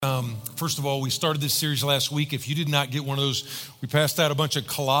First of all, we started this series last week. If you did not get one of those, we passed out a bunch of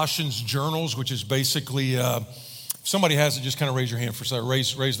Colossians journals, which is basically, if somebody has it, just kind of raise your hand for a second.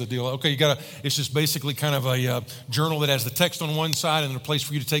 Raise the deal. Okay, it's just basically kind of a journal that has the text on one side and a place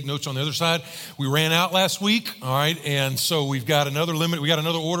for you to take notes on the other side. We ran out last week, all right, and so we've got another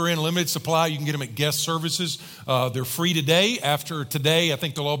order in, limited supply. You can get them at guest services. They're free today. After today, I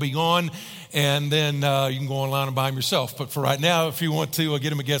think they'll all be gone. And then you can go online and buy them yourself. But for right now, if you want to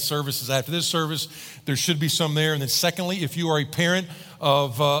get them at guest services after this service, there should be some there. And then secondly, if you are a parent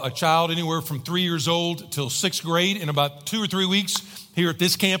of a child anywhere from 3 years old till 6th grade, in about 2 or 3 weeks here at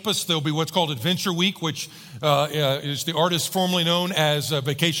this campus, there'll be what's called Adventure Week, which is the artist formerly known as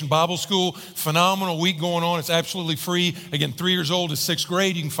Vacation Bible School. Phenomenal week going on. It's absolutely free. Again, 3 years old to 6th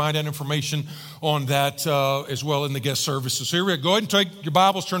grade. You can find out information on that as well in the guest services. So here we go. Go ahead and take your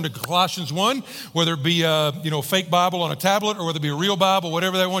Bibles, turn to Colossians 1, whether it be a fake Bible on a tablet or whether it be a real Bible,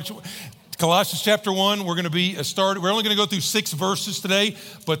 whatever they want you. Colossians chapter 1, we're going to be started. We're only going to go through 6 verses today,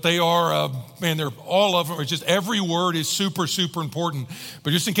 but they are, they're all of them. It's just every word is super, super important.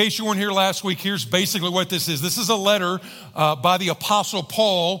 But just in case you weren't here last week, here's basically what this is. This is a letter by the Apostle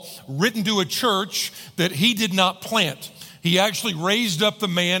Paul written to a church that he did not plant. He actually raised up the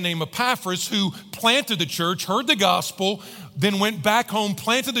man named Epaphras who planted the church, heard the gospel, then went back home,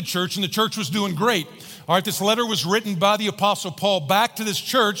 planted the church, and the church was doing great. All right, this letter was written by the Apostle Paul back to this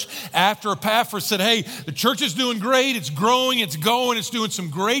church after Epaphras said, hey, the church is doing great, it's growing, it's going, it's doing some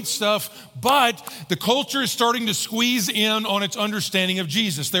great stuff, but the culture is starting to squeeze in on its understanding of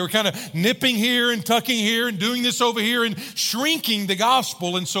Jesus. They were kind of nipping here and tucking here and doing this over here and shrinking the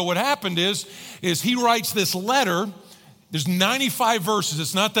gospel. And so what happened is he writes this letter. There's 95 verses.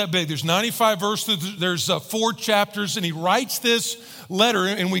 It's not that big. There's 95 verses. There's 4 chapters, and he writes this letter,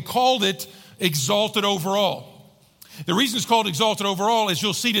 and we called it Exalted Overall. The reason it's called Exalted Overall, as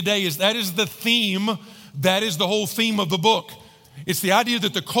you'll see today, is that is the theme. That is the whole theme of the book. It's the idea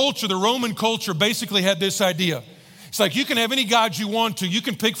that the culture, the Roman culture, basically had this idea. It's like you can have any gods you want to. You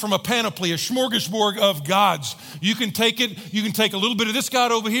can pick from a panoply, a smorgasbord of gods. You can take a little bit of this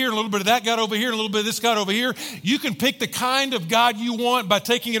god over here, and a little bit of that god over here, and a little bit of this god over here. You can pick the kind of God you want by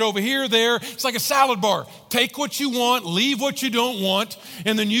taking it over here, there. It's like a salad bar. Take what you want, leave what you don't want,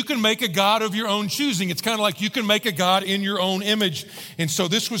 and then you can make a god of your own choosing. It's kind of like you can make a god in your own image. And so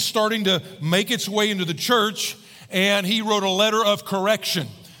this was starting to make its way into the church, and he wrote a letter of correction.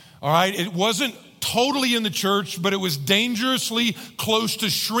 All right, it wasn't totally in the church, but it was dangerously close to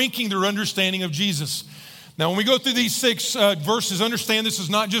shrinking their understanding of Jesus. Now, when we go through these 6 verses, understand this is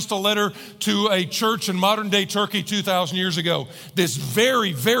not just a letter to a church in modern-day Turkey 2,000 years ago. This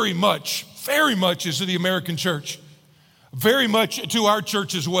very, very much is to the American church. Very much to our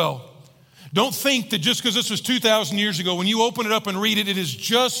church as well. Don't think that just because this was 2,000 years ago, when you open it up and read it, it is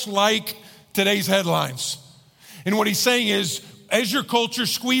just like today's headlines. And what he's saying is, as your culture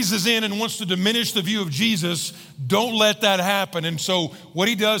squeezes in and wants to diminish the view of Jesus, don't let that happen. And so what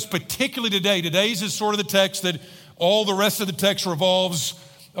he does, particularly today's is sort of the text that all the rest of the text revolves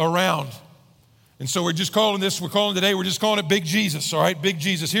around. And so we're calling it Big Jesus, all right? Big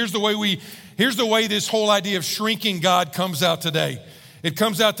Jesus. Here's the way this whole idea of shrinking God comes out today. It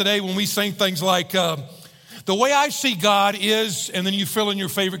comes out today when we say things like, the way I see God is, and then you fill in your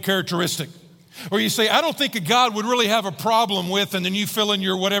favorite characteristic. Or you say, I don't think a God would really have a problem with, and then you fill in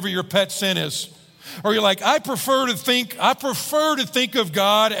whatever your pet sin is. Or you're like, I prefer to think of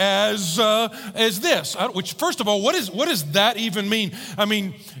God as this. Which, first of all, what does that even mean? I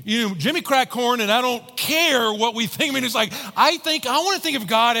mean, Jimmy Crackhorn, and I don't care what we think. I mean, it's like, I want to think of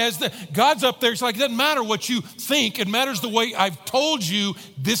God as God's up there. It's like, it doesn't matter what you think. It matters the way I've told you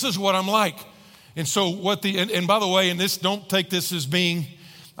this is what I'm like. And so and by the way, and this, don't take this as being,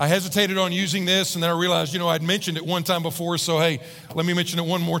 I hesitated on using this, and then I realized, I'd mentioned it one time before, so hey, let me mention it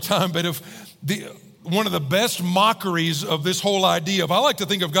one more time. But one of the best mockeries of this whole idea of, I like to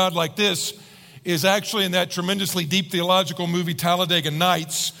think of God like this, is actually in that tremendously deep theological movie Talladega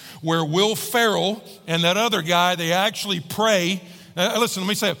Nights, where Will Ferrell and that other guy, they actually pray. Listen, let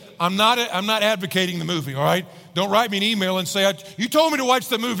me say, I'm not advocating the movie, all right? Don't write me an email and say, you told me to watch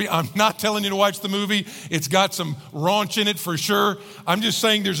the movie. I'm not telling you to watch the movie. It's got some raunch in it for sure. I'm just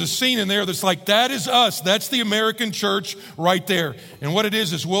saying there's a scene in there that's like, that is us. That's the American church right there. And what it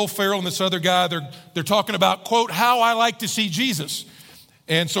is Will Ferrell and this other guy, they're talking about, quote, how I like to see Jesus.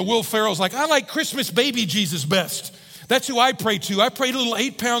 And so Will Ferrell's like, I like Christmas baby Jesus best. That's who I pray to. I pray to little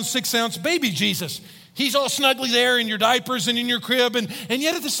 8-pound, 6-ounce baby Jesus. He's all snugly there in your diapers and in your crib, and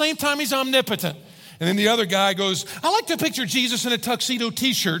yet at the same time, he's omnipotent. And then the other guy goes, I like to picture Jesus in a tuxedo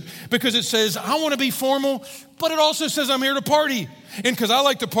t-shirt because it says, I want to be formal, but it also says I'm here to party. And because I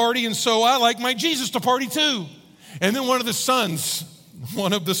like to party, and so I like my Jesus to party too. And then one of the sons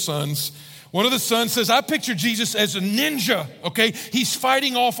says, I picture Jesus as a ninja, okay? He's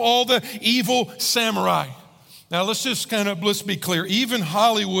fighting off all the evil samurai. Now, let's be clear. Even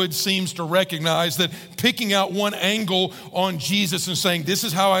Hollywood seems to recognize that picking out one angle on Jesus and saying, this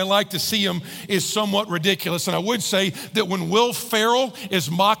is how I like to see him, is somewhat ridiculous. And I would say that when Will Ferrell is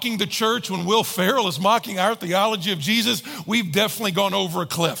mocking the church, when Will Ferrell is mocking our theology of Jesus, we've definitely gone over a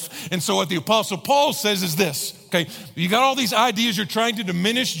cliff. And so what the Apostle Paul says is this, okay, you got all these ideas, you're trying to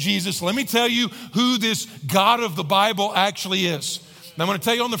diminish Jesus. Let me tell you who this God of the Bible actually is. Now, I'm going to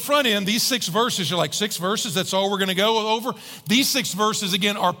tell you on the front end, these 6 verses, you're like, 6 verses, that's all we're going to go over? These 6 verses,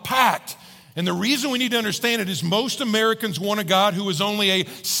 again, are packed. And the reason we need to understand it is most Americans want a God who is only a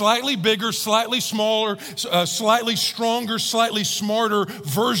slightly bigger, slightly smaller, slightly stronger, slightly smarter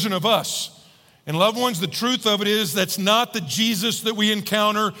version of us. And loved ones, the truth of it is that's not the Jesus that we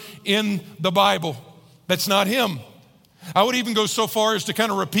encounter in the Bible. That's not him. I would even go so far as to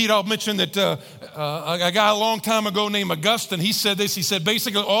kind of repeat. I'll mention that a guy a long time ago named Augustine, he said this. He said,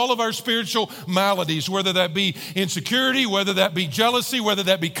 basically all of our spiritual maladies, whether that be insecurity, whether that be jealousy, whether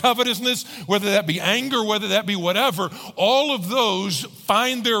that be covetousness, whether that be anger, whether that be whatever, all of those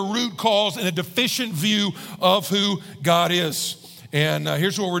find their root cause in a deficient view of who God is. And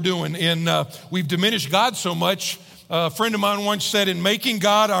here's what we're doing. We've diminished God so much. A friend of mine once said, in making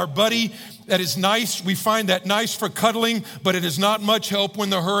God our buddy, that is nice. We find that nice for cuddling, but it is not much help when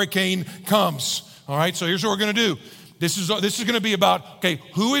the hurricane comes. All right, so here's what we're going to do. This is going to be about, okay,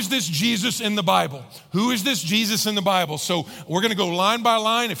 who is this Jesus in the Bible? Who is this Jesus in the Bible? So we're going to go line by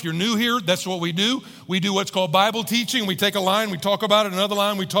line. If you're new here, that's what we do. We do what's called Bible teaching. We take a line, we talk about it. Another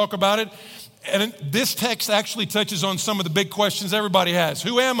line, we talk about it. And this text actually touches on some of the big questions everybody has.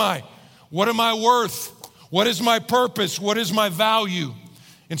 Who am I? What am I worth? What is my purpose? What is my value?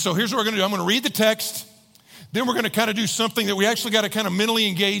 And so here's what we're going to do. I'm going to read the text. Then we're going to kind of do something that we actually got to kind of mentally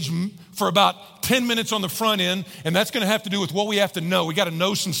engage for about 10 minutes on the front end. And that's going to have to do with what we have to know. We got to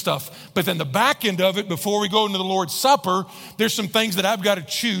know some stuff. But then the back end of it, before we go into the Lord's Supper, there's some things that I've got to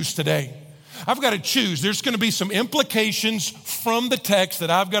choose today. I've got to choose. There's going to be some implications from the text that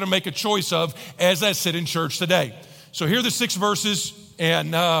I've got to make a choice of as I sit in church today. So here are the 6 verses,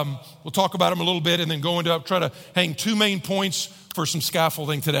 and we'll talk about them a little bit and then go into, I'll try to hang 2 main points for some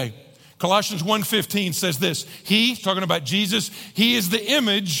scaffolding today. Colossians 1:15 says this, he, talking about Jesus, he is the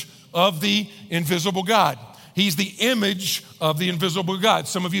image of the invisible God. He's the image of the invisible God.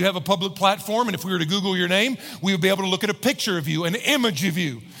 Some of you have a public platform, and if we were to Google your name, we would be able to look at a picture of you, an image of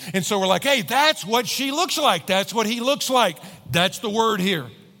you. And so we're like, hey, that's what she looks like. That's what he looks like. That's the word here.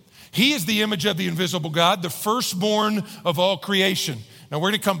 He is the image of the invisible God, the firstborn of all creation. Now,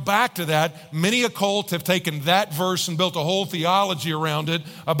 we're going to come back to that. Many occults have taken that verse and built a whole theology around it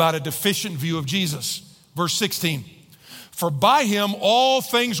about a deficient view of Jesus. Verse 16, for by him all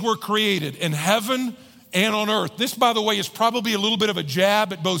things were created in heaven and on earth. This, by the way, is probably a little bit of a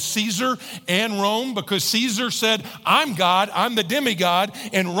jab at both Caesar and Rome, because Caesar said, I'm God, I'm the demigod,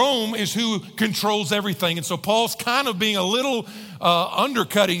 and Rome is who controls everything. And so Paul's kind of being a little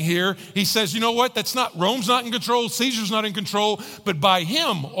undercutting here. He says, you know what, Rome's not in control, Caesar's not in control, but by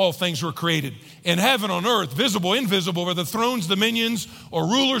him all things were created. In heaven, on earth, visible, invisible, whether thrones, dominions, or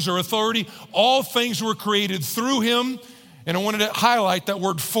rulers or authority, all things were created through him. And I wanted to highlight that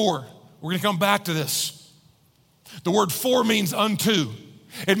word for. We're going to come back to this. The word for means unto.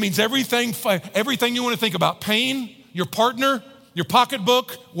 It means everything you want to think about. Pain, your partner, your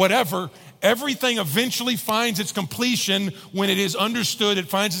pocketbook, whatever. Everything eventually finds its completion when it is understood. It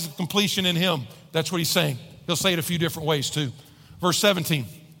finds its completion in him. That's what he's saying. He'll say it a few different ways too. Verse 17.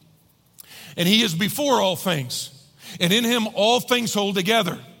 And he is before all things, and in him all things hold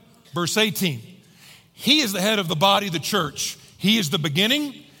together. Verse 18. He is the head of the body, the church. He is the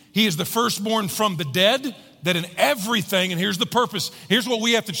beginning. He is the firstborn from the dead, that in everything, and here's the purpose, here's what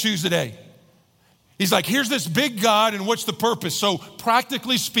we have to choose today. He's like, here's this big God, and what's the purpose? So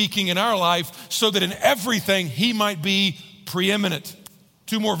practically speaking in our life, so that in everything he might be preeminent.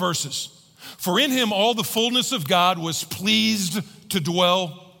 2 more verses. For in him all the fullness of God was pleased to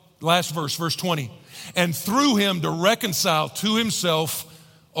dwell, last verse, verse 20, and through him to reconcile to himself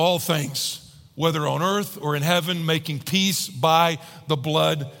all things, whether on earth or in heaven, making peace by the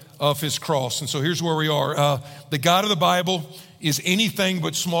blood of his cross. And so here's where we are. The God of the Bible is anything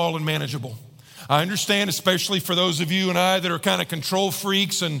but small and manageable. I understand, especially for those of you and I that are kind of control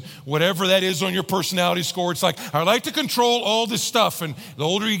freaks and whatever that is on your personality score. It's like, I like to control all this stuff. And the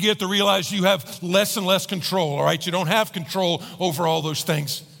older you get, to realize you have less and less control, all right? You don't have control over all those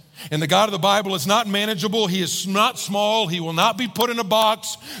things. And the God of the Bible is not manageable. He is not small. He will not be put in a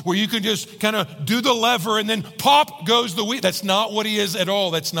box where you can just kind of do the lever and then pop goes the wheel. That's not what he is at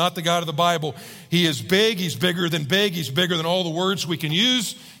all. That's not the God of the Bible. He is big. He's bigger than big. He's bigger than all the words we can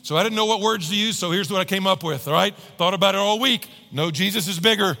use. So I didn't know what words to use, so here's what I came up with, all right? Thought about it all week. No, Jesus is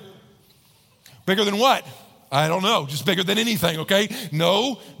bigger. Bigger than what? I don't know. Just bigger than anything, okay?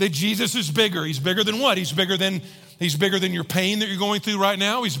 Know that Jesus is bigger. He's bigger than what? He's bigger than your pain that you're going through right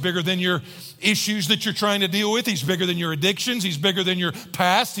now. He's bigger than your issues that you're trying to deal with. He's bigger than your addictions. He's bigger than your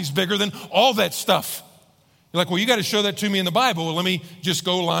past. He's bigger than all that stuff. You're like, well, you got to show that to me in the Bible. Well, let me just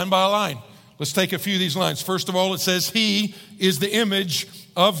go line by line. Let's take a few of these lines. First of all, it says, he is the image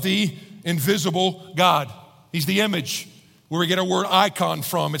of the invisible God. He's the image, where we get our word icon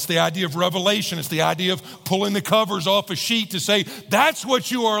from. It's the idea of revelation. It's the idea of pulling the covers off a sheet to say, that's what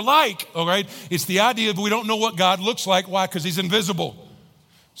you are like, all right? It's the idea of we don't know what God looks like. Why? Because he's invisible.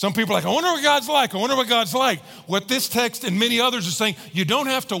 Some people are like, I wonder what God's like. I wonder what God's like. What this text and many others are saying, you don't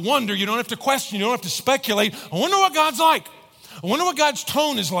have to wonder. You don't have to question. You don't have to speculate. I wonder what God's like. I wonder what God's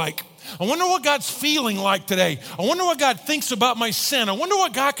tone is like. I wonder what God's feeling like today. I wonder what God thinks about my sin. I wonder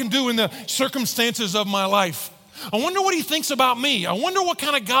what God can do in the circumstances of my life. I wonder what he thinks about me. I wonder what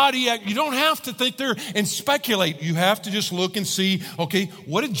kind of God he is. You don't have to think there and speculate. You have to just look and see, okay,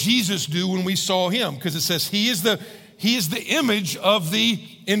 what did Jesus do when we saw him? Because it says he is the image of the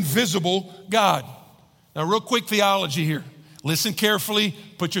invisible God. Now, real quick theology here. Listen carefully.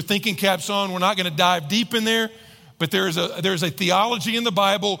 Put your thinking caps on. We're not going to dive deep in there. But there's a theology in the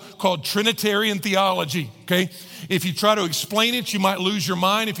Bible called Trinitarian theology, okay? If you try to explain it, you might lose your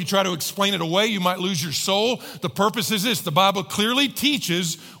mind. If you try to explain it away, you might lose your soul. The purpose is this. The Bible clearly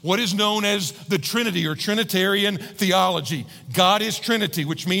teaches what is known as the Trinity or Trinitarian theology. God is Trinity,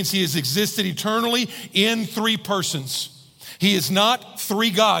 which means he has existed eternally in three persons. He is not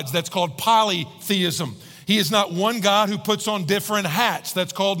three gods. That's called polytheism. He is not one God who puts on different hats.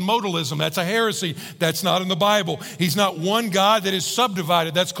 That's called modalism. That's a heresy. That's not in the Bible. He's not one God that is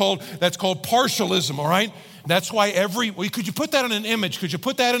subdivided. That's called partialism, all right? That's why could you put that in an image? Could you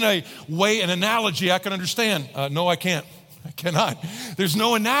put that in a way, an analogy I can understand? No, I can't. I cannot. There's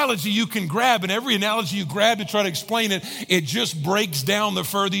no analogy you can grab, and every analogy you grab to try to explain it, it just breaks down the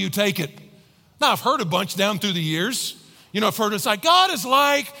further you take it. Now, I've heard a bunch down through the years. You know, I've heard it's like, God is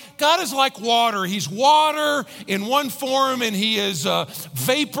like water. He's water in one form, and he is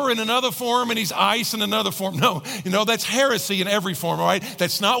vapor in another form, and he's ice in another form. No, that's heresy in every form, all right?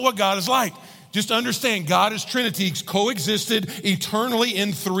 That's not what God is like. Just understand, God is Trinity. He's coexisted eternally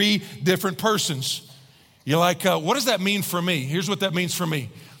in three different persons. You're like, what does that mean for me? Here's what that means for me.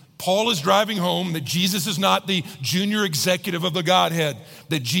 Paul is driving home that Jesus is not the junior executive of the Godhead,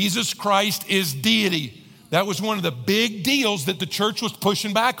 that Jesus Christ is deity. That was one of the big deals that the church was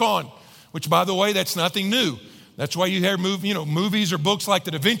pushing back on, which, by the way, that's nothing new. That's why you hear movies or books like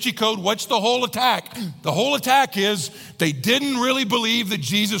The Da Vinci Code. What's the whole attack? The whole attack is they didn't really believe that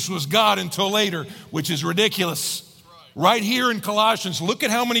Jesus was God until later, which is ridiculous. Right here in Colossians, look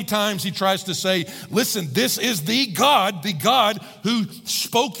at how many times he tries to say, listen, this is the God who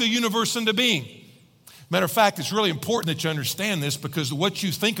spoke the universe into being. Matter of fact, it's really important that you understand this because what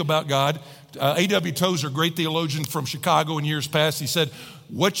you think about God, A.W. Tozer, great theologian from Chicago in years past, he said,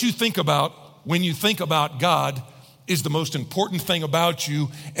 what you think about when you think about God is the most important thing about you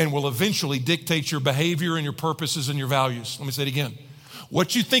and will eventually dictate your behavior and your purposes and your values. Let me say it again.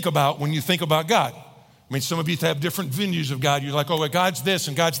 What you think about when you think about God. I mean, some of you have different venues of God. You're like, oh, well, God's this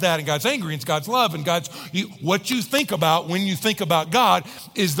and God's that and God's angry and God's love and what you think about when you think about God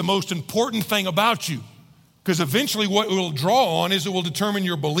is the most important thing about you. Because eventually what it will draw on is it will determine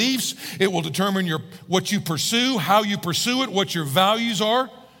your beliefs. It will determine what you pursue, how you pursue it, what your values are.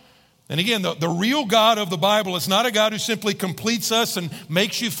 And again, the real God of the Bible is not a God who simply completes us and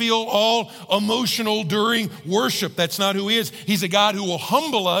makes you feel all emotional during worship. That's not who he is. He's a God who will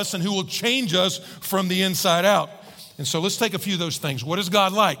humble us and who will change us from the inside out. And so let's take a few of those things. What is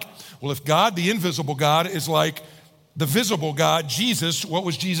God like? Well, if God, the invisible God, is like the visible God, Jesus, what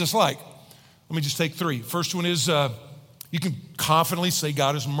was Jesus like? Let me just take three. First one is you can confidently say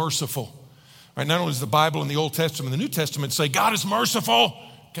God is merciful. Right? Not only does the Bible and the Old Testament and the New Testament say God is merciful,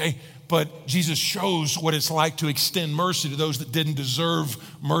 okay, but Jesus shows what it's like to extend mercy to those that didn't deserve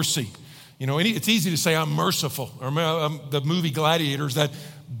mercy. You know, it's easy to say I'm merciful. I remember the movie Gladiators, that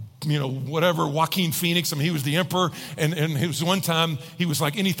whatever, Joaquin Phoenix. I mean, he was the emperor. And it was one time he was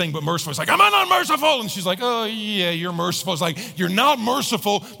like anything but merciful. He's like, am I not merciful? And she's like, oh, yeah, you're merciful. It's like, you're not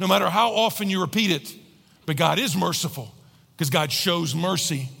merciful no matter how often you repeat it. But God is merciful because God shows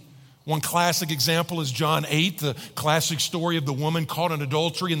mercy. One classic example is John 8, the classic story of the woman caught in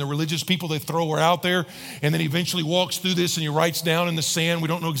adultery and the religious people, they throw her out there. And then he eventually walks through this and he writes down in the sand. We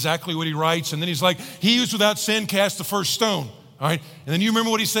don't know exactly what he writes. And then he's like, he who's without sin cast the first stone. All right. And then you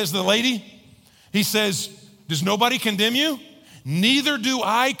remember what he says to the lady? He says, does nobody condemn you? Neither do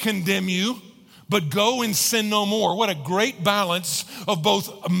I condemn you, but go and sin no more. What a great balance of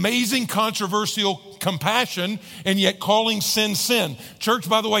both amazing controversial compassion and yet calling sin, sin. Church,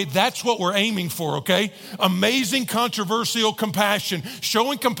 by the way, that's what we're aiming for, okay? Amazing controversial compassion.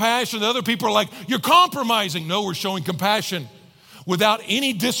 Showing compassion to other people are like, you're compromising. No, we're showing compassion without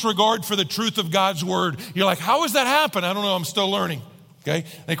any disregard for the truth of God's word. You're like, how does that happen? I don't know, I'm still learning, okay? I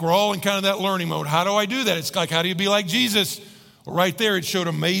think we're all in kind of that learning mode. How do I do that? It's like, how do you be like Jesus? Well, right there, it showed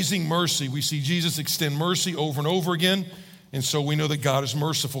amazing mercy. We see Jesus extend mercy over and over again. And so we know that God is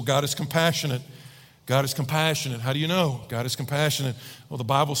merciful. God is compassionate. God is compassionate. How do you know God is compassionate? Well, the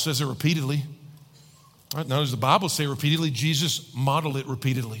Bible says it repeatedly. Right? Not does the Bible say repeatedly, Jesus modeled it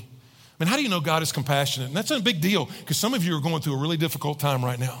repeatedly. I mean, how do you know God is compassionate? And that's a big deal because some of you are going through a really difficult time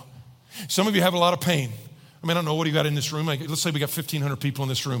right now. Some of you have a lot of pain. I mean, I don't know what you got in this room. Like, let's say we got 1,500 people in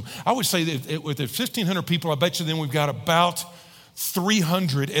this room. I would say that with the 1,500 people, I bet you then we've got about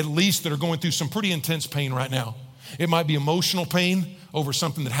 300 at least that are going through some pretty intense pain right now. It might be emotional pain over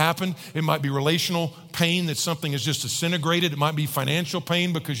something that happened. It might be relational pain that something has just disintegrated. It might be financial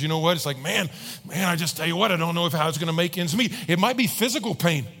pain because you know what? It's like, man, I just tell you what, I don't know how it's going to make ends meet. It might be physical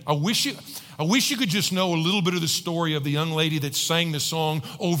pain. I wish you could just know a little bit of the story of the young lady that sang the song,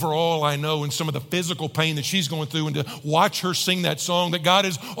 Overall I Know, and some of the physical pain that she's going through, and to watch her sing that song that God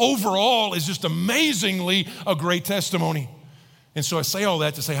is overall is just amazingly a great testimony. And so I say all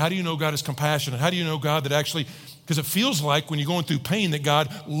that to say, how do you know God is compassionate? How do you know God that actually, because it feels like when you're going through pain that God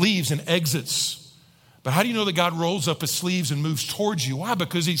leaves and exits. But how do you know that God rolls up his sleeves and moves towards you? Why?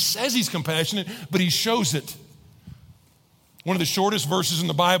 Because he says he's compassionate, but he shows it. One of the shortest verses in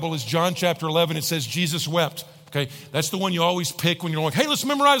the Bible is John chapter 11. It says, Jesus wept. Okay, that's the one you always pick when you're like, hey, let's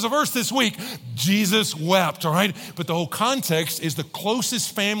memorize a verse this week. Jesus wept, all right? But the whole context is the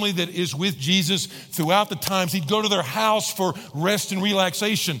closest family that is with Jesus throughout the times. He'd go to their house for rest and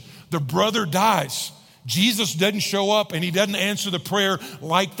relaxation. Their brother dies. Jesus doesn't show up and he doesn't answer the prayer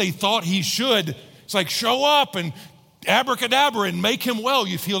like they thought he should. It's like, show up and abracadabra and make him well.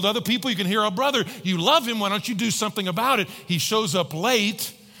 You've healed other people. You can hear our brother. You love him. Why don't you do something about it? He shows up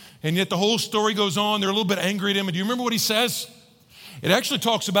late. And yet the whole story goes on. They're a little bit angry at him. And do you remember what he says? It actually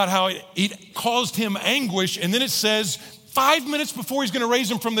talks about how it caused him anguish. And then it says 5 minutes before he's going to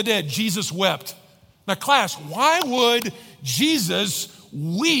raise him from the dead, Jesus wept. Now, class, why would Jesus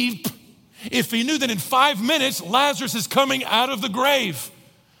weep if he knew that in 5 minutes Lazarus is coming out of the grave?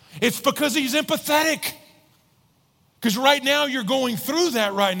 It's because he's empathetic. Because right now you're going through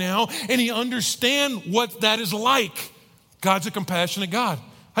that right now, and he understands what that is like. God's a compassionate God.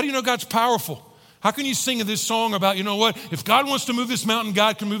 How do you know God's powerful? How can you sing this song about, you know what, if God wants to move this mountain,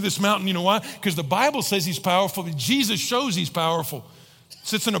 God can move this mountain. You know why? Because the Bible says he's powerful. Jesus shows he's powerful.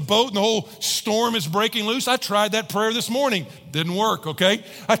 Sits in a boat and the whole storm is breaking loose. I tried that prayer this morning. Didn't work, okay?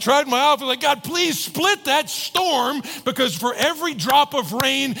 I tried my office, like, God, please split that storm because for every drop of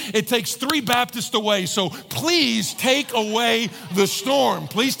rain, it takes 3 Baptists away. So please take away the storm.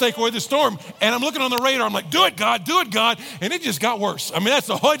 Please take away the storm. And I'm looking on the radar. I'm like, do it, God, do it, God. And it just got worse. I mean, that's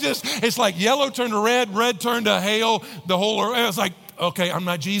the whole, it's like yellow turned to red, red turned to hail, the whole, I was like, okay, I'm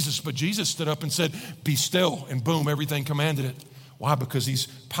not Jesus. But Jesus stood up and said, be still. And boom, everything commanded it. Why? Because he's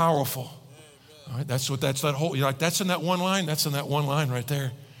powerful. All right, that's that whole, you're like, that's in that one line? That's in that one line right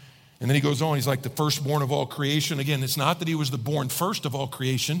there. And then he goes on, he's like the firstborn of all creation. Again, it's not that he was the born first of all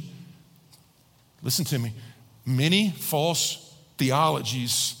creation. Listen to me. Many false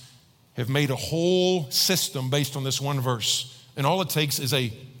theologies have made a whole system based on this one verse. And all it takes is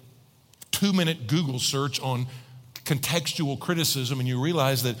a 2-minute Google search on contextual criticism, and you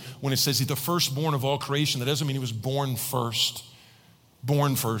realize that when it says he's the firstborn of all creation, that doesn't mean he was born first.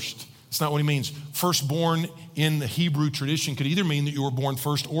 Born first. That's not what he means. Firstborn in the Hebrew tradition could either mean that you were born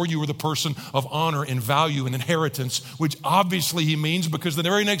first or you were the person of honor and value and inheritance, which obviously he means because the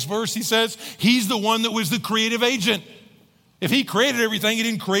very next verse he says he's the one that was the creative agent. If he created everything, he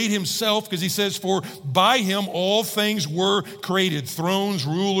didn't create himself because he says, for by him all things were created. Thrones,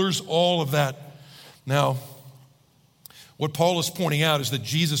 rulers, all of that. Now, What Paul is pointing out is that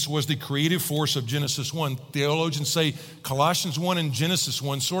Jesus was the creative force of Genesis 1. Theologians say Colossians 1 and Genesis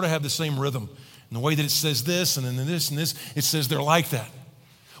 1 sort of have the same rhythm. In the way that it says this and then this and this, it says they're like that.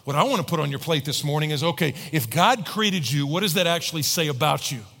 What I want to put on your plate this morning is, okay, if God created you, what does that actually say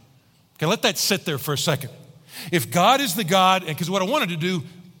about you? Okay, let that sit there for a second. If God is the God, and because what I wanted to do,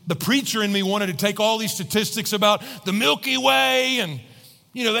 the preacher in me wanted to take all these statistics about the Milky Way and,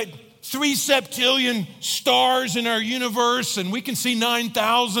 that 3 septillion stars in our universe, and we can see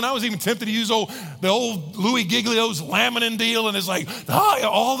 9,000. I was even tempted to use the old Louis Giglio's laminin deal, and it's like,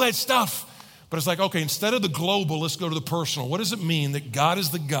 all that stuff. But it's like, okay, instead of the global, let's go to the personal. What does it mean that God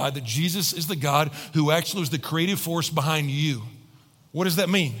is the God, that Jesus is the God who actually was the creative force behind you? What does that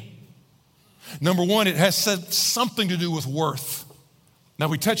mean? Number one, it has something to do with worth. Now,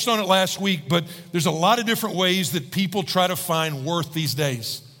 we touched on it last week, but there's a lot of different ways that people try to find worth these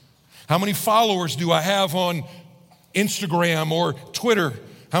days. How many followers do I have on Instagram or Twitter?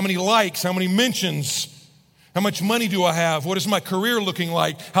 How many likes? How many mentions? How much money do I have? What is my career looking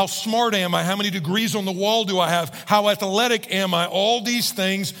like? How smart am I? How many degrees on the wall do I have? How athletic am I? All these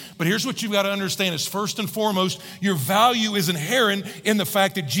things. But here's what you've got to understand is first and foremost, your value is inherent in the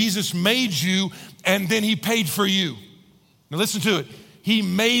fact that Jesus made you and then he paid for you. Now listen to it. He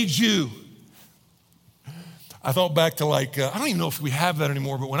made you. I thought back to I don't even know if we have that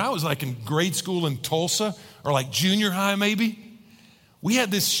anymore, but when I was in grade school in Tulsa or junior high maybe, we had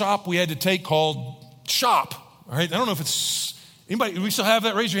this shop we had to take called Shop. All right, I don't know if it's anybody, do we still have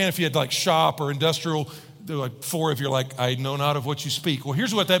that? Raise your hand if you had shop or industrial. They're 4 if you're I know not of what you speak. Well,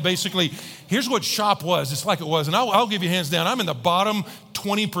 here's what shop was. It's like it was, and I'll give you hands down. I'm in the bottom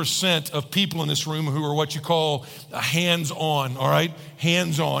 20% of people in this room who are what you call hands-on, all right?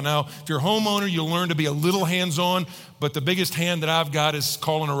 Hands-on. Now, if you're a homeowner, you'll learn to be a little hands-on, but the biggest hand that I've got is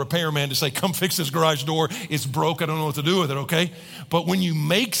calling a repairman to say, come fix this garage door. It's broke. I don't know what to do with it, okay? But when you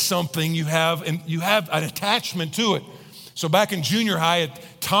make something, you have an attachment to it. So back in junior high at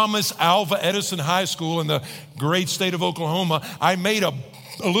Thomas Alva Edison High School in the great state of Oklahoma, I made a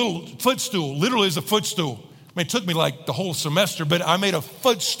little footstool, literally is a footstool. I mean, it took me the whole semester, but I made a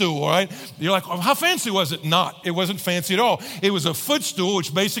footstool, all right? You're like, well, how fancy was it? It wasn't fancy at all. It was a footstool,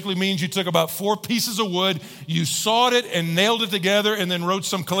 which basically means you took about 4 pieces of wood, you sawed it and nailed it together and then wrote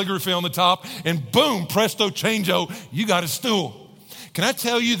some calligraphy on the top and boom, presto changeo, you got a stool. Can I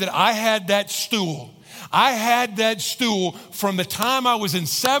tell you that I had that stool? I had that stool from the time I was in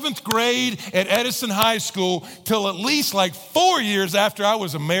 7th grade at Edison High School till at least 4 years after I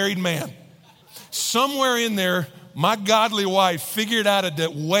was a married man. Somewhere in there, my godly wife figured out a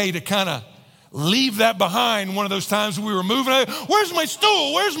way to kind of leave that behind one of those times we were moving. Where's my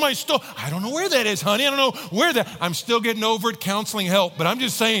stool? Where's my stool? I don't know where that is, honey. I don't know where that. I'm still getting over it, counseling help. But I'm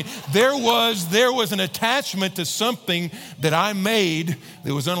just saying there was an attachment to something that I made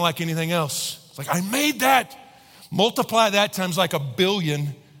that was unlike anything else. It's I made that. Multiply that times 1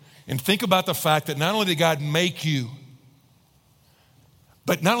 billion and think about the fact that not only did God make you,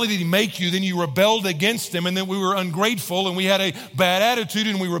 but not only did he make you, then you rebelled against him and then we were ungrateful and we had a bad attitude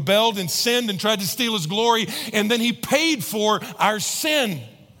and we rebelled and sinned and tried to steal his glory and then he paid for our sin.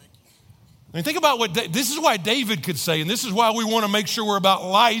 I mean, think about this is why David could say, and this is why we want to make sure we're about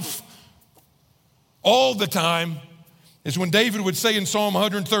life all the time, is when David would say in Psalm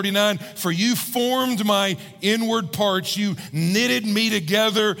 139, for you formed my inward parts, you knitted me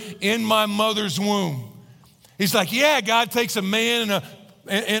together in my mother's womb. He's yeah, God takes a man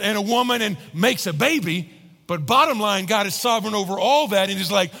and a woman and makes a baby, but bottom line, God is sovereign over all that. And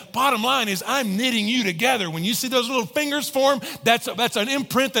he's bottom line is I'm knitting you together. When you see those little fingers form, that's an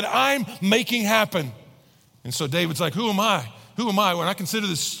imprint that I'm making happen. And so David's who am I? Who am I? When I consider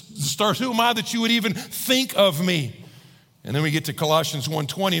the stars, who am I that you would even think of me? And then we get to Colossians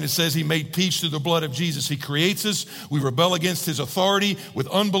 1:20 and it says he made peace through the blood of Jesus. He creates us. We rebel against his authority with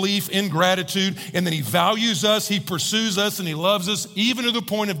unbelief, ingratitude, and then he values us, he pursues us, and he loves us even to the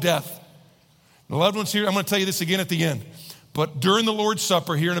point of death. The loved ones here, I'm going to tell you this again at the end. But during the Lord's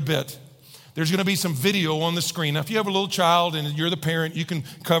Supper here in a bit, there's going to be some video on the screen. Now, if you have a little child and you're the parent, you can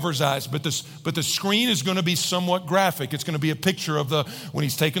cover his eyes. But the screen is going to be somewhat graphic. It's going to be a picture of when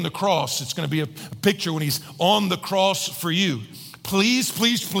he's taking the cross. It's going to be a picture when he's on the cross for you. Please,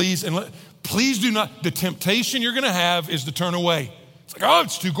 please, please, and please do not. The temptation you're going to have is to turn away. It's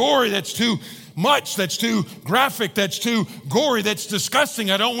it's too gory. That's too much. That's too graphic. That's too gory. That's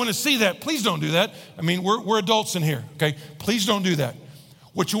disgusting. I don't want to see that. Please don't do that. I mean, we're adults in here, okay? Please don't do that.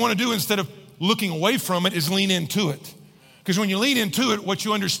 What you want to do instead of looking away from it is lean into it. Because when you lean into it, what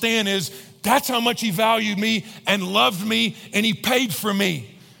you understand is that's how much he valued me and loved me and he paid for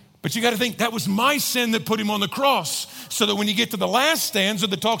me. But you got to think that was my sin that put him on the cross. So that when you get to the last stanza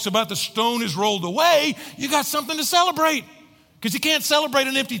that talks about the stone is rolled away, you got something to celebrate. Because you can't celebrate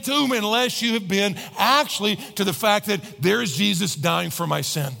an empty tomb unless you have been actually to the fact that there is Jesus dying for my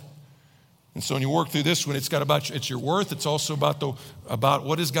sin. And so when you work through this one, it's your worth. It's also about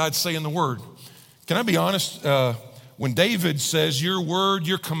what does God say in the Word. Can I be honest? When David says, your word,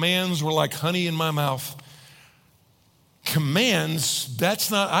 your commands were like honey in my mouth. Commands,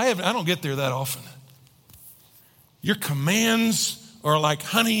 I don't get there that often. Your commands are like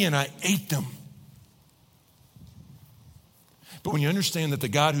honey and I ate them. But when you understand that the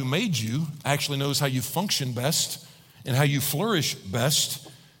God who made you actually knows how you function best and how you flourish best,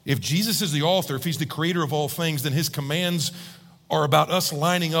 if Jesus is the author, if he's the creator of all things, then his commands are about us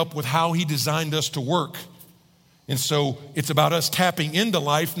lining up with how he designed us to work. And so it's about us tapping into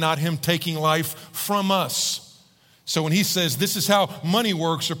life, not him taking life from us. So when he says this is how money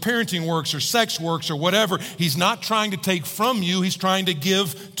works or parenting works or sex works or whatever, he's not trying to take from you, he's trying to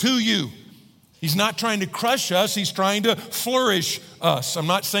give to you. He's not trying to crush us, he's trying to flourish us. I'm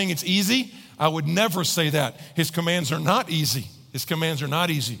not saying it's easy. I would never say that. His commands are not easy. His commands are not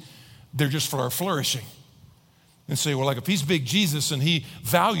easy. They're just for our flourishing. And say, well, like if he's big Jesus and he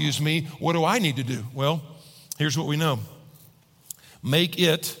values me, what do I need to do? Well, here's what we know. Make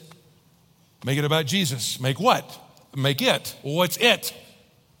it about Jesus. Make what? Make it. Well, what's it?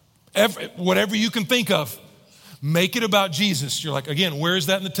 Whatever you can think of. Make it about Jesus. You're like, again, where is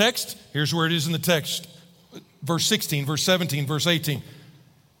that in the text? Here's where it is in the text. Verse 16, verse 17, verse 18.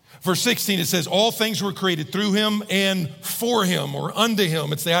 Verse 16, it says, all things were created through him and for him or unto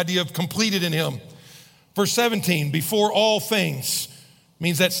him. It's the idea of completed in him. Verse 17, before all things,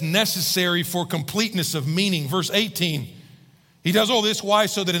 means that's necessary for completeness of meaning. Verse 18, he does all this. Why?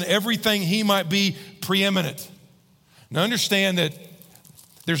 So that in everything he might be preeminent. Now understand that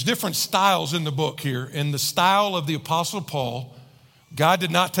there's different styles in the book here. In the style of the Apostle Paul, God did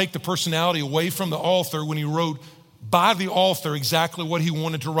not take the personality away from the author when he wrote by the author exactly what he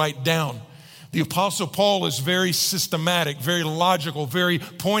wanted to write down. The Apostle Paul is very systematic, very logical, very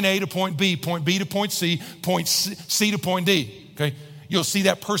point A to point B to point C to point D, okay? You'll see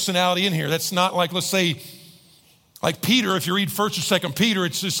that personality in here. That's not like, let's say, like Peter, if you read 1st or 2nd Peter,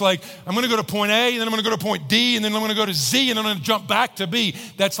 it's just like, I'm going to go to point A, and then I'm going to go to point D, and then I'm going to go to Z, and then I'm going to jump back to B.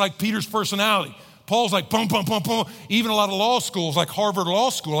 That's like Peter's personality. Paul's like, boom, boom, boom, boom. Even a lot of law schools, like Harvard Law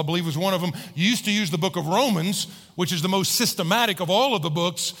School, I believe was one of them, used to use the book of Romans, which is the most systematic of all of the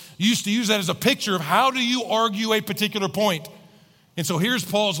books, used to use that as a picture of how do you argue a particular point. And so here's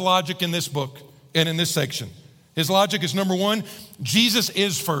Paul's logic in this book and in this section. His logic is, number one, Jesus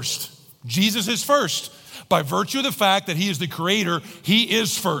is first. Jesus is first. By virtue of the fact that he is the creator, he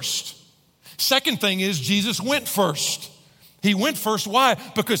is first. Second thing is Jesus went first. He went first. Why?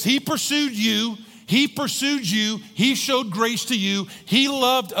 Because he pursued you. He pursued you. He showed grace to you. He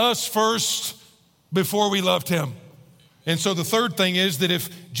loved us first before we loved him. And so the third thing is that if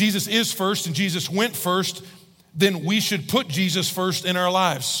Jesus is first and Jesus went first, then we should put Jesus first in our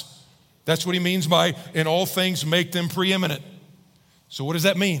lives. That's what he means by in all things make them preeminent. So what does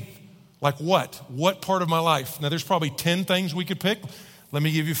that mean? Like what? What part of my life? Now there's probably 10 things we could pick. Let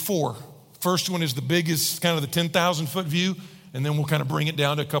me give you 4. First one is the biggest, kind of the 10,000 foot view, and then we'll kind of bring it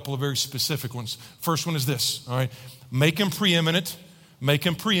down to a couple of very specific ones. First one is this, all right? Make him preeminent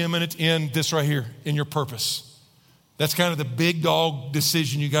in this right here, in your purpose. That's kind of the big dog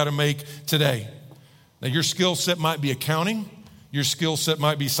decision you got to make today. Now your skill set might be accounting. Your skill set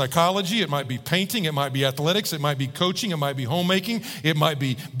might be psychology, it might be painting, it might be athletics, it might be coaching, it might be homemaking, it might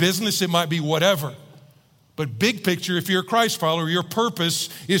be business, it might be whatever. But big picture, if you're a Christ follower, your purpose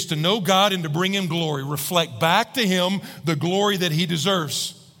is to know God and to bring him glory. Reflect back to him the glory that he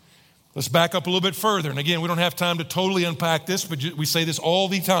deserves. Let's back up a little bit further. And again, we don't have time to totally unpack this, but we say this all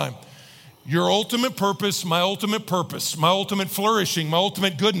the time. Your ultimate purpose, my ultimate flourishing, my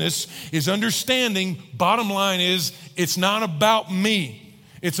ultimate goodness is understanding, bottom line is, it's not about me.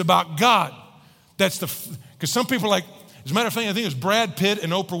 It's about God. Because some people are like, as a matter of fact, I think it was Brad Pitt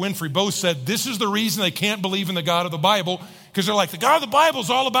and Oprah Winfrey both said this is the reason they can't believe in the God of the Bible, because they're like, the God of the Bible is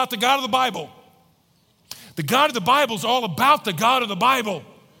all about the God of the Bible. The God of the Bible is all about the God of the Bible.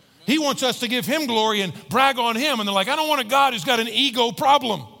 He wants us to give him glory and brag on him. And they're like, I don't want a God who's got an ego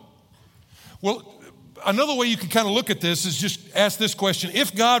problem. Well, another way you can kind of look at this is just ask this question.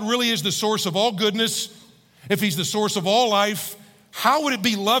 If God really is the source of all goodness, if he's the source of all life, how would it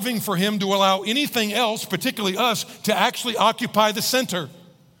be loving for him to allow anything else, particularly us, to actually occupy the center?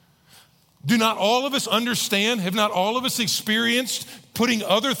 Do not all of us understand, have not all of us experienced putting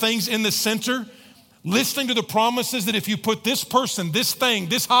other things in the center? Listening to the promises that if you put this person, this thing,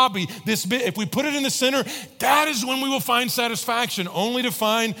 this hobby, this bit, if we put it in the center, that is when we will find satisfaction, only to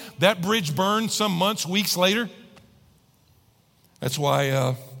find that bridge burned some months, weeks later. That's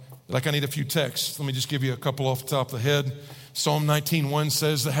why, I need a few texts. Let me just give you a couple off the top of the head. Psalm 19:1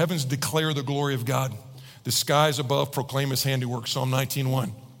 says, the heavens declare the glory of God. The skies above proclaim his handiwork. Psalm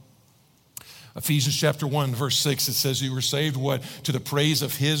 19:1. Ephesians chapter 1, verse 6, it says you were saved, what? To the praise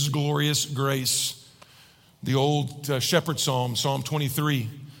of his glorious grace. The old shepherd psalm, Psalm 23,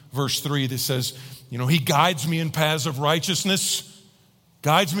 verse 3, that says, he guides me in paths of righteousness.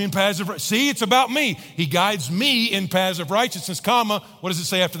 Guides me in paths of righteousness. See, it's about me. He guides me in paths of righteousness, comma, what does it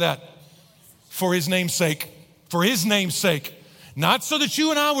say after that? For his name's sake. For his name's sake. Not so that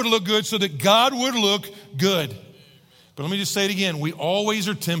you and I would look good, so that God would look good. But let me just say it again. We always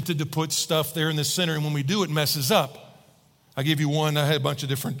are tempted to put stuff there in the center, and when we do, it messes up. I'll give you one. I had a bunch of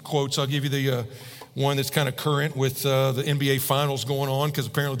different quotes. I'll give you the one that's kind of current with the NBA Finals going on, because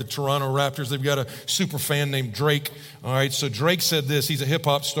apparently the Toronto Raptors, they've got a super fan named Drake. All right, so Drake said this. He's a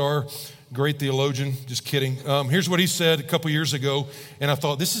hip-hop star, great theologian. Just kidding. Here's what he said a couple years ago, and I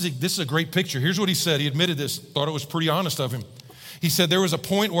thought, this is a great picture. Here's what he said. He admitted this. Thought it was pretty honest of him. He said, there was a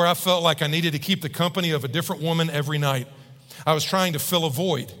point where I felt like I needed to keep the company of a different woman every night. I was trying to fill a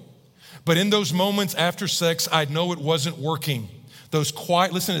void. But in those moments after sex, I'd know it wasn't working.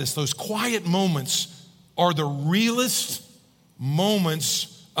 Listen to this, those quiet moments are the realest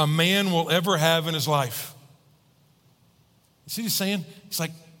moments a man will ever have in his life. You see what he's saying? It's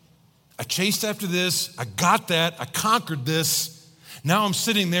like, I chased after this, I got that, I conquered this. Now I'm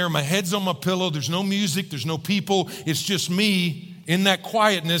sitting there, my head's on my pillow, there's no music, there's no people, it's just me in that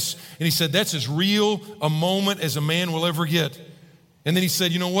quietness. And he said, that's as real a moment as a man will ever get. And then he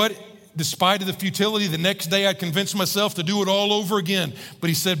said, you know what? Despite of the futility, the next day I convinced myself to do it all over again. But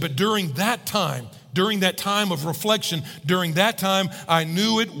he said, but during that time of reflection, during that time, I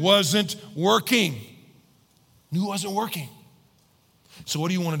knew it wasn't working. Knew it wasn't working. So what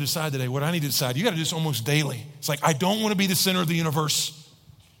do you want to decide today? What I need to decide, you got to do this almost daily. It's like, I don't want to be the center of the universe.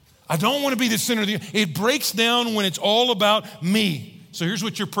 I don't want to be the center of the universe. It breaks down when it's all about me. So here's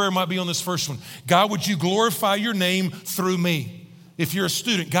what your prayer might be on this first one. God, would you glorify your name through me? If you're a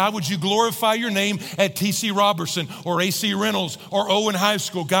student, God, would you glorify your name at TC Robertson or AC Reynolds or Owen High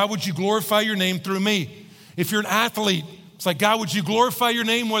School? God, would you glorify your name through me? If you're an athlete, it's like, God, would you glorify your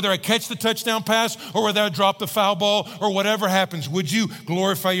name whether I catch the touchdown pass or whether I drop the foul ball or whatever happens? Would you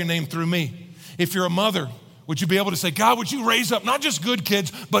glorify your name through me? If you're a mother, would you be able to say, God, would you raise up not just good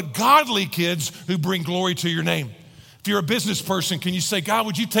kids, but godly kids who bring glory to your name? If you're a business person, can you say, God,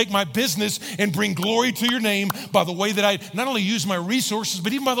 would you take my business and bring glory to your name by the way that I not only use my resources,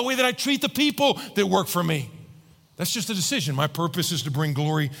 but even by the way that I treat the people that work for me? That's just a decision. My purpose is to bring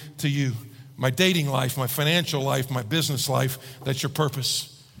glory to you. My dating life, my financial life, my business life, that's your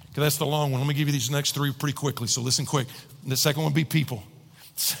purpose. Okay, that's the long one. Let me give you these next three pretty quickly, so listen quick. The second one would be people.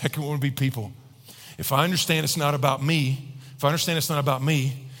 The second one would be people. If I understand it's not about me,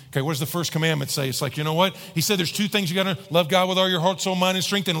 okay, what does the first commandment say? It's like, you know what? He said there's two things you got to love God with all your heart, soul, mind, and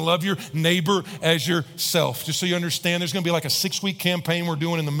strength, and love your neighbor as yourself. Just so you understand, there's going to be like a 6-week campaign we're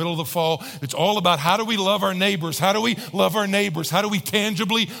doing in the middle of the fall. It's all about how do we love our neighbors? How do we love our neighbors? How do we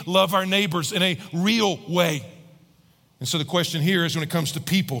tangibly love our neighbors in a real way? And so the question here is when it comes to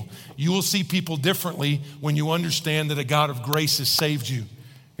people, you will see people differently when you understand that a God of grace has saved you.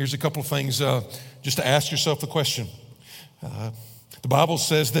 Here's a couple of things just to ask yourself the question. The Bible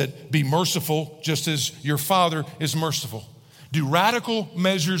says that be merciful just as your Father is merciful. Do radical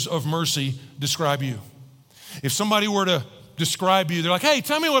measures of mercy describe you? If somebody were to describe you, they're like, hey,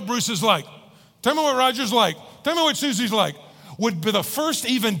 tell me what Bruce is like. Tell me what Roger's like. Tell me what Susie's like. Would be the first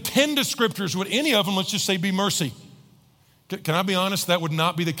even 10 descriptors, would any of them, let's just say, be mercy? Can I be honest? That would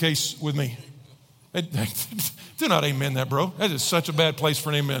not be the case with me. Do not amen that, bro. That is such a bad place for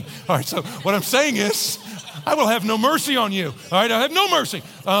an amen. All right, so what I'm saying is, I will have no mercy on you. All right, I have no mercy.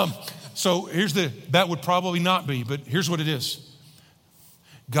 So that would probably not be, but here's what it is.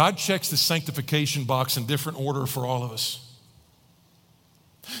 God checks the sanctification box in different order for all of us.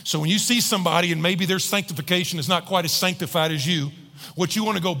 So when you see somebody and maybe their sanctification is not quite as sanctified as you, what you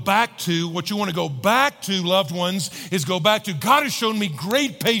want to go back to, loved ones, is go back to, God has shown me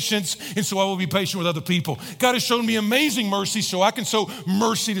great patience, and so I will be patient with other people. God has shown me amazing mercy, so I can show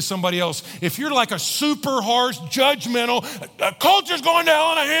mercy to somebody else. If you're like a super harsh, judgmental, culture's going to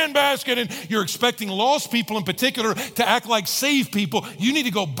hell in a handbasket, and you're expecting lost people in particular to act like saved people, you need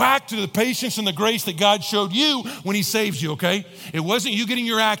to go back to the patience and the grace that God showed you when he saved you, okay? It wasn't you getting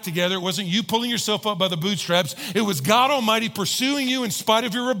your act together. It wasn't you pulling yourself up by the bootstraps. It was God Almighty pursuing you in spite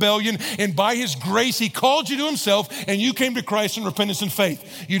of your rebellion, and by his grace, he called you to himself, and you came to Christ in repentance and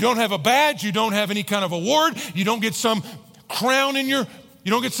faith. You don't have a badge, you don't have any kind of award, you don't get some crown you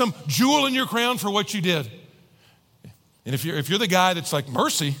don't get some jewel in your crown for what you did. And if you're the guy that's like,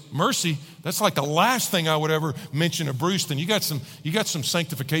 mercy, that's like the last thing I would ever mention to Bruce, then you got some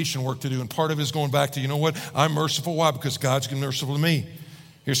sanctification work to do. And part of it is going back to, you know what, I'm merciful. Why? Because God's been merciful to me.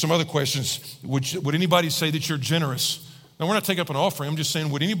 Here's some other questions. Would anybody say that you're generous? Now, we're not taking up an offering. I'm just saying,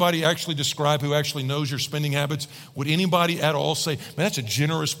 would anybody actually describe who actually knows your spending habits? Would anybody at all say, man, that's a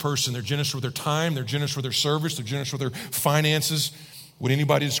generous person. They're generous with their time. They're generous with their service. They're generous with their finances. Would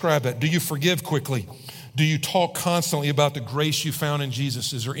anybody describe that? Do you forgive quickly? Do you talk constantly about the grace you found in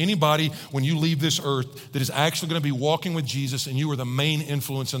Jesus? Is there anybody, when you leave this earth, that is actually going to be walking with Jesus and you are the main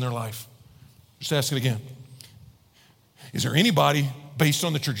influence in their life? Just ask it again. Is there anybody, based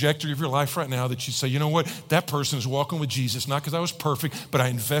on the trajectory of your life right now, that you say, you know what, that person is walking with Jesus, not because I was perfect, but I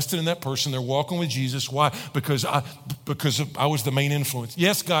invested in that person. They're walking with Jesus. Why? Because I was the main influence.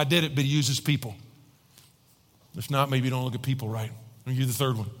 Yes, God did it, but he uses people. If not, maybe you don't look at people right. Let me give you the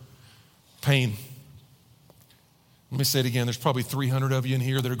third one. Pain. Let me say it again. There's probably 300 of you in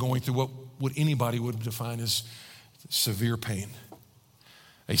here that are going through what anybody would define as severe pain.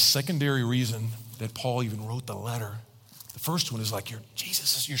 A secondary reason that Paul even wrote the letter, the first one is like, you're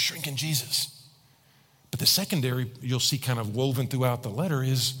shrinking Jesus. But the secondary, you'll see kind of woven throughout the letter,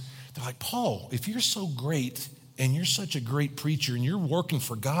 is they're like, Paul, if you're so great and you're such a great preacher and you're working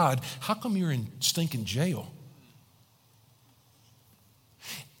for God, how come you're in stinking jail?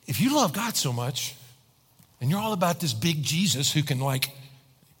 If you love God so much, and you're all about this big Jesus who can, like,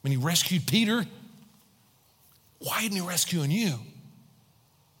 when he rescued Peter, why isn't he rescuing you?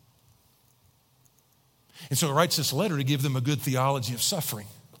 And so he writes this letter to give them a good theology of suffering.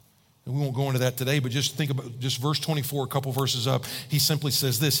 And we won't go into that today, but just think about just verse 24, a couple verses up. He simply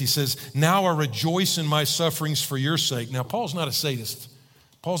says this. He says, now I rejoice in my sufferings for your sake. Now, Paul's not a sadist.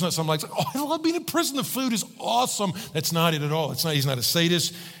 Paul's not something like, oh, I love being in prison. The food is awesome. That's not it at all. He's not a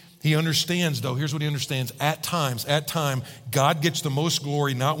sadist. He understands, though, here's what he understands. At time, God gets the most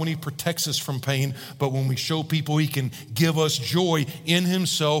glory, not when he protects us from pain, but when we show people he can give us joy in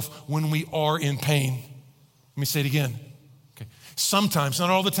himself when we are in pain. Let me say it again. Okay. Sometimes, not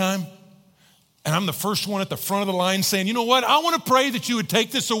all the time, and I'm the first one at the front of the line saying, you know what, I want to pray that you would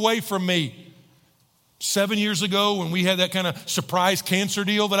take this away from me. 7 years ago, when we had that kind of surprise cancer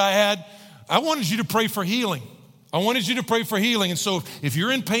deal that I had, I wanted you to pray for healing. I wanted you to pray for healing. And so if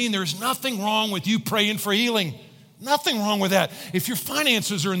you're in pain, there's nothing wrong with you praying for healing. Nothing wrong with that. If your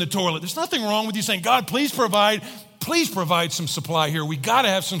finances are in the toilet, there's nothing wrong with you saying, God, please provide some supply here. We got to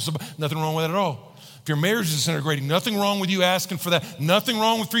have some supply. Nothing wrong with that at all. If your marriage is disintegrating, nothing wrong with you asking for that. Nothing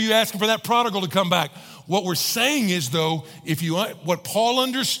wrong with you asking for that prodigal to come back. What we're saying is, though, what Paul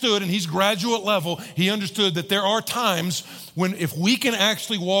understood, and he's graduate level, he understood that there are times when if we can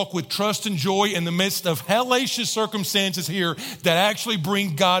actually walk with trust and joy in the midst of hellacious circumstances here that actually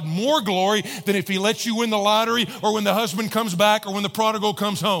bring God more glory than if he lets you win the lottery or when the husband comes back or when the prodigal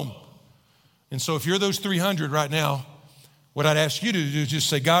comes home. And so if you're those 300 right now, what I'd ask you to do is just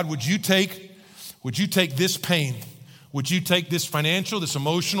say, God, would you take this pain? Would you take this financial, this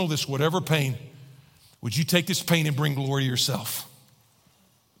emotional, this whatever pain? Would you take this pain and bring glory to yourself?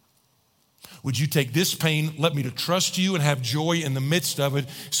 Would you take this pain, let me to trust you and have joy in the midst of it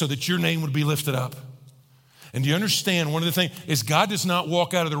so that your name would be lifted up? And do you understand, one of the things is God does not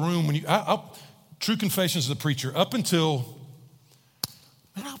walk out of the room when true confessions of the preacher, up until,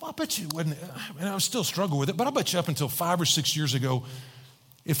 I'll bet you, I still struggle with it, but I'll bet you up until 5 or 6 years ago,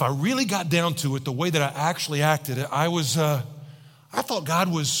 if I really got down to it, the way that I actually acted, I thought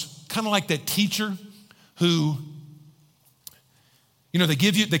God was kind of like that teacher who,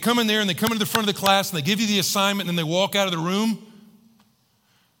 they come in there and they come into the front of the class and they give you the assignment and then they walk out of the room.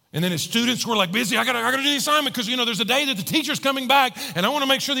 And then as students were like busy, I gotta do the assignment because, there's a day that the teacher's coming back and I want to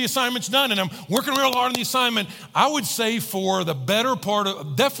make sure the assignment's done and I'm working real hard on the assignment. I would say for the better part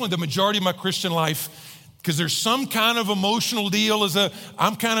of, definitely the majority of my Christian life, because there's some kind of emotional deal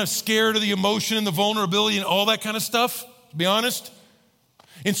I'm kind of scared of the emotion and the vulnerability and all that kind of stuff, to be honest.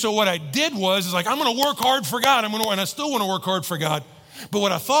 And so what I did was I'm going to work hard for God. And I still want to work hard for God. But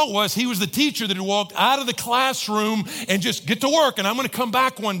what I thought was he was the teacher that had walked out of the classroom and just get to work and I'm going to come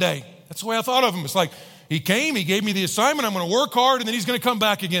back one day. That's the way I thought of him. It's like he came, he gave me the assignment, I'm going to work hard and then he's going to come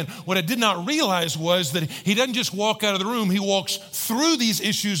back again. What I did not realize was that he doesn't just walk out of the room, he walks through these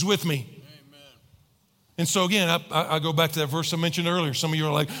issues with me. And so again, I go back to that verse I mentioned earlier. Some of you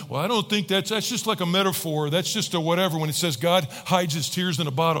are like, well, I don't think that's just like a metaphor. That's just a whatever when it says God hides his tears in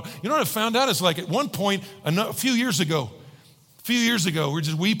a bottle. You know what I found out is like at one point, a few years ago, A few years ago, we were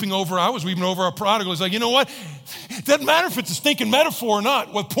just I was weeping over our prodigal. It's like, you know what? It doesn't matter if it's a stinking metaphor or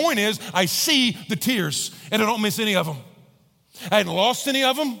not. Well, the point is, I see the tears, and I don't miss any of them. I hadn't lost any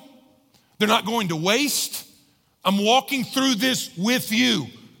of them. They're not going to waste. I'm walking through this with you.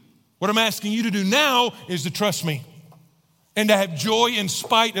 What I'm asking you to do now is to trust me and to have joy in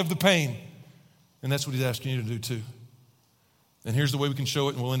spite of the pain. And that's what he's asking you to do too. And here's the way we can show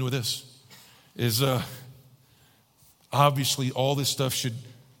it, and we'll end with this, is obviously all this stuff should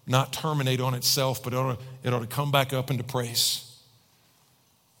not terminate on itself, but it ought to come back up into praise.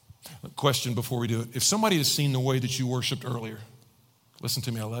 A question before we do it. If somebody has seen the way that you worshiped earlier, listen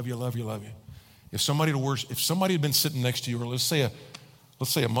to me, I love you, I love you, I love you. If somebody had been sitting next to you, or let's say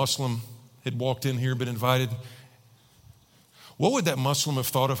a Muslim had walked in here, been invited, what would that Muslim have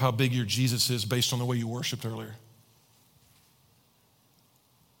thought of how big your Jesus is based on the way you worshiped earlier?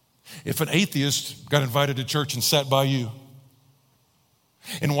 If an atheist got invited to church and sat by you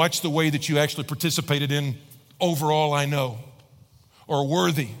and watched the way that you actually participated in Overall I Know or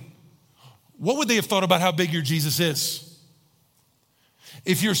Worthy, what would they have thought about how big your Jesus is?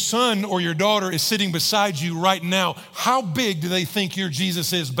 If your son or your daughter is sitting beside you right now, how big do they think your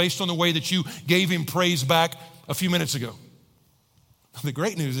Jesus is based on the way that you gave him praise back a few minutes ago? The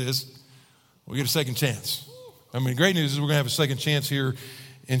great news is we get a second chance. The great news is we're going to have a second chance here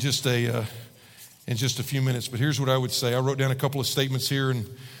in just a few minutes. But here's what I would say. I wrote down a couple of statements here, and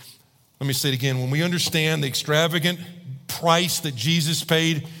let me say it again. When we understand the extravagant price that Jesus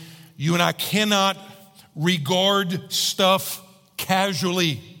paid, you and I cannot regard stuff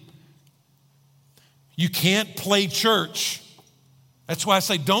casually. You can't play church. That's why I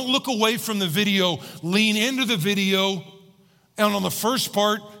say don't look away from the video. Lean into the video. And on the first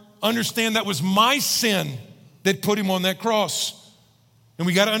part, understand that was my sin that put him on that cross. And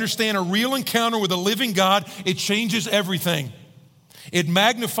we got to understand a real encounter with a living God, it changes everything. It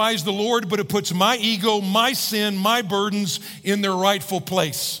magnifies the Lord, but it puts my ego, my sin, my burdens in their rightful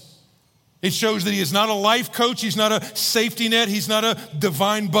place. It shows that he is not a life coach. He's not a safety net. He's not a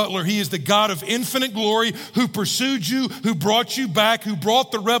divine butler. He is the God of infinite glory who pursued you, who brought you back, who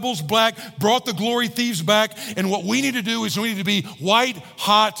brought the rebels back, brought the glory thieves back. And what we need to do is we need to be white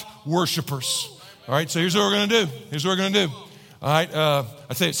hot worshipers. All right, so here's what we're going to do. All right,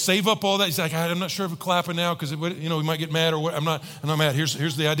 I say save up all that. He's like, I'm not sure if we're clapping now because we might get mad or what. I'm not mad.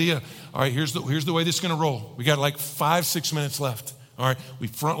 Here's the idea. All right, here's the way this is going to roll. We got like 5-6 minutes left. All right, we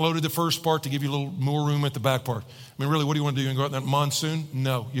front loaded the first part to give you a little more room at the back part. Really, what do you want to do? You want to go out in that monsoon?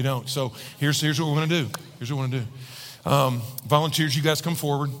 No, you don't. So here's what we're going to do. Volunteers, you guys come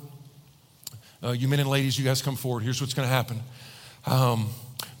forward. You men and ladies, you guys come forward. Here's what's going to happen.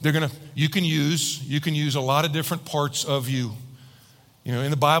 You can use a lot of different parts of you. In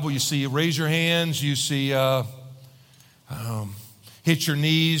the Bible, you see raise your hands, you see hit your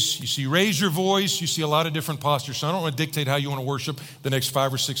knees, you see raise your voice, you see a lot of different postures. So I don't want to dictate how you want to worship the next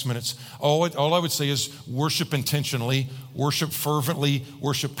 5 or 6 minutes. All I would say is worship intentionally, worship fervently,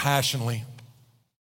 worship passionately.